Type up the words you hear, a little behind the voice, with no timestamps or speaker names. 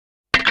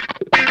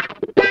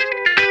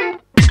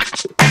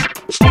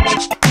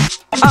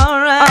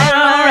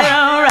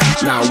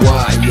Alright. Now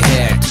why you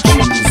had to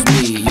choose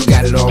me? You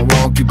got it all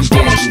wrong, Cupid,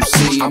 can't you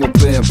see? I'm a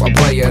pimp, a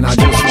player, and I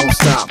just won't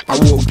stop. I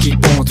will keep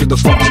on to the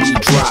fucking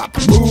beat drop.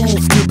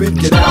 Move, Cupid,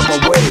 get out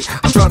my way.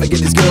 I'm trying to get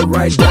this girl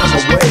right down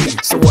my way.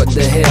 So what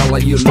the hell are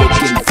you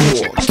looking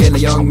for? Can a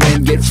young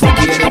man get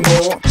freaky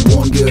anymore?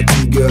 One girl,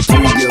 two girl,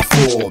 three girl,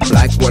 four.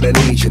 Black, white, and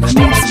Asian, I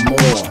need some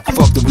more.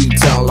 Fuck the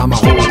retail, I'm a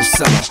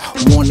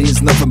wholesaler. One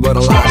is nothing but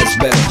a lot is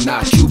better.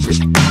 Nah, Cupid,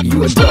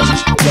 you a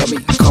dummy.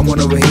 Come on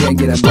over here and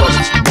get a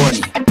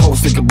bunny.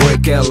 Post, take a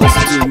break out,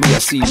 listen to me. I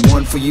see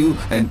one for you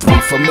and three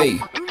for me.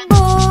 Boy,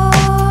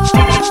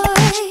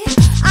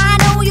 I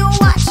know you're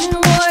watching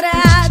what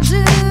I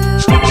do.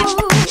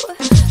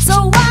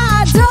 So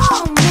why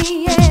don't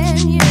me and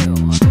you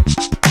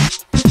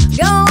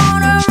go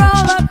on a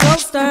roller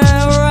coaster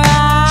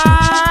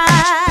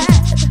ride?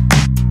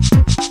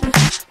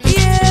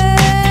 You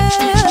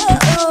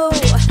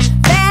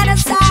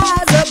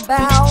fantasize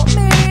about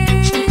me.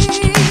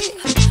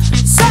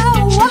 So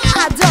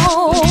why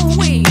don't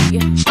we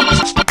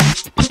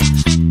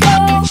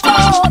go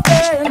forth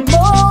and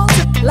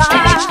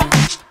multiply?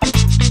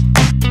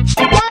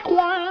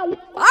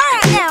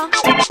 Alright now,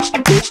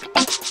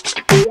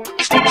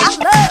 I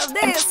love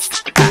this.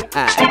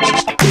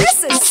 This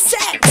is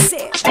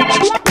sexy.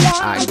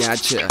 I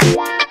gotcha.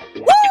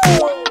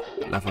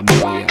 Woo! La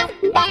familia.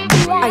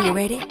 Are you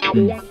ready?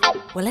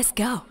 Well, let's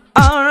go.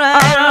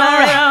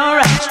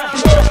 Alright.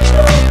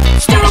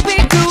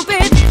 Stupid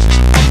Cupid,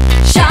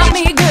 shot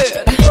me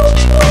good.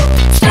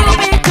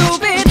 Stupid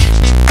Cupid,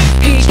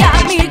 he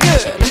got me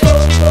good.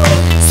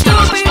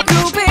 Stupid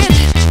Cupid,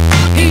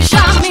 he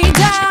shot me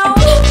down.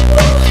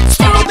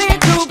 Stupid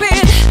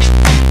Cupid,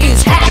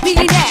 is happy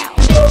now.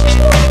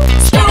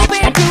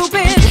 Stupid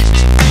Cupid,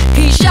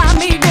 he shot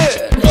me good.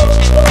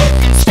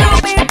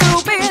 Stupid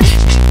Cupid,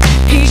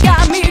 he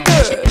got me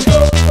good.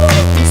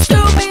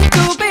 Stupid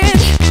Cupid,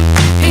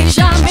 he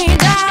shot me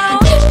down.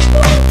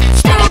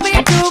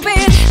 Stupid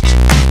Cupid,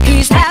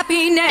 he's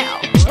happy now.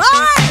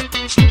 Alright!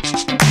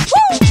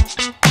 Woo!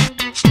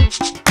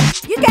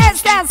 You can't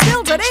stand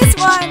still to this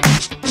one.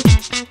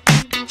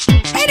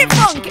 Ain't it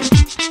funky?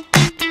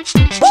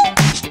 Woo!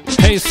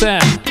 Hey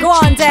Sam, Go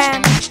on,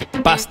 Dan.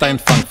 Pasta and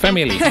Funk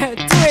Family. Do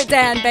it,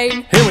 Dan,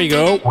 baby. Here we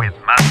go. With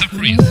Master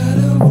Freeze.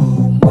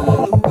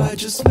 I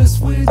just mess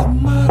with the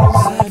models.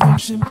 I drink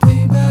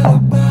champagne by the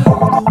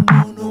bottle. Don't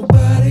want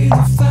nobody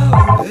to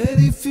follow. And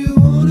if you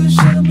wanna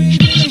shut me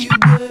down, you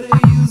better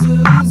use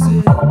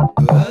it.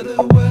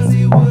 Otherwise,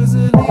 it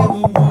wasn't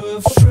even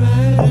worth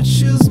trying to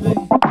choose me.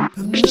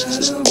 I'm not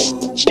a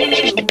role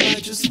model. I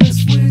just mess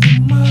with the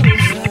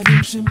models. I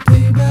drink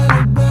champagne by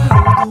the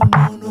bottle. Don't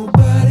want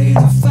nobody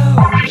to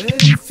follow.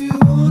 And if you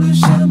wanna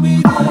shut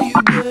me down,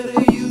 you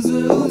better use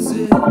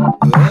it.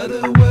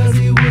 Otherwise,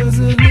 it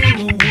wasn't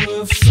even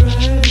worth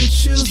trying to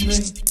choose me.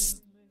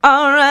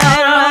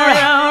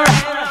 Alright.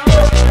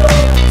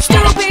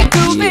 Stupid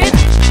Cupid,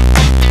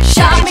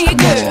 shot me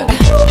good.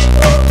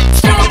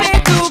 Stupid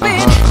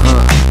Cupid,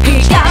 he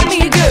got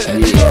me good.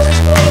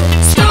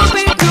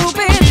 Stupid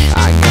Cupid,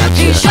 I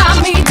he gotcha. shot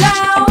me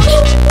down.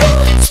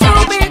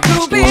 Stupid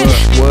Cupid,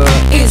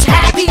 What? is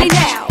happy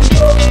now.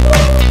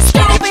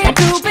 Stupid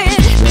Cupid,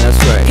 That's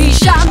right. he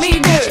shot me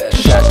good.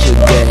 Shot you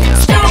down.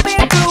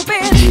 Stupid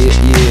Cupid,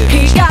 Yeah.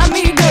 he got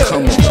me good.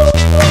 Come on.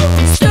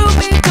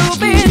 Stupid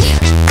Cupid,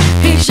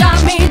 he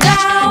shot me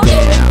down.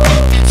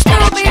 Down.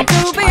 Stupid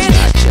Cupid,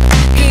 Gotcha.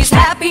 he's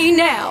happy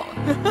now.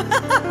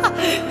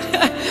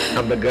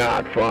 I'm the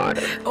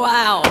Godfather.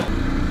 Wow.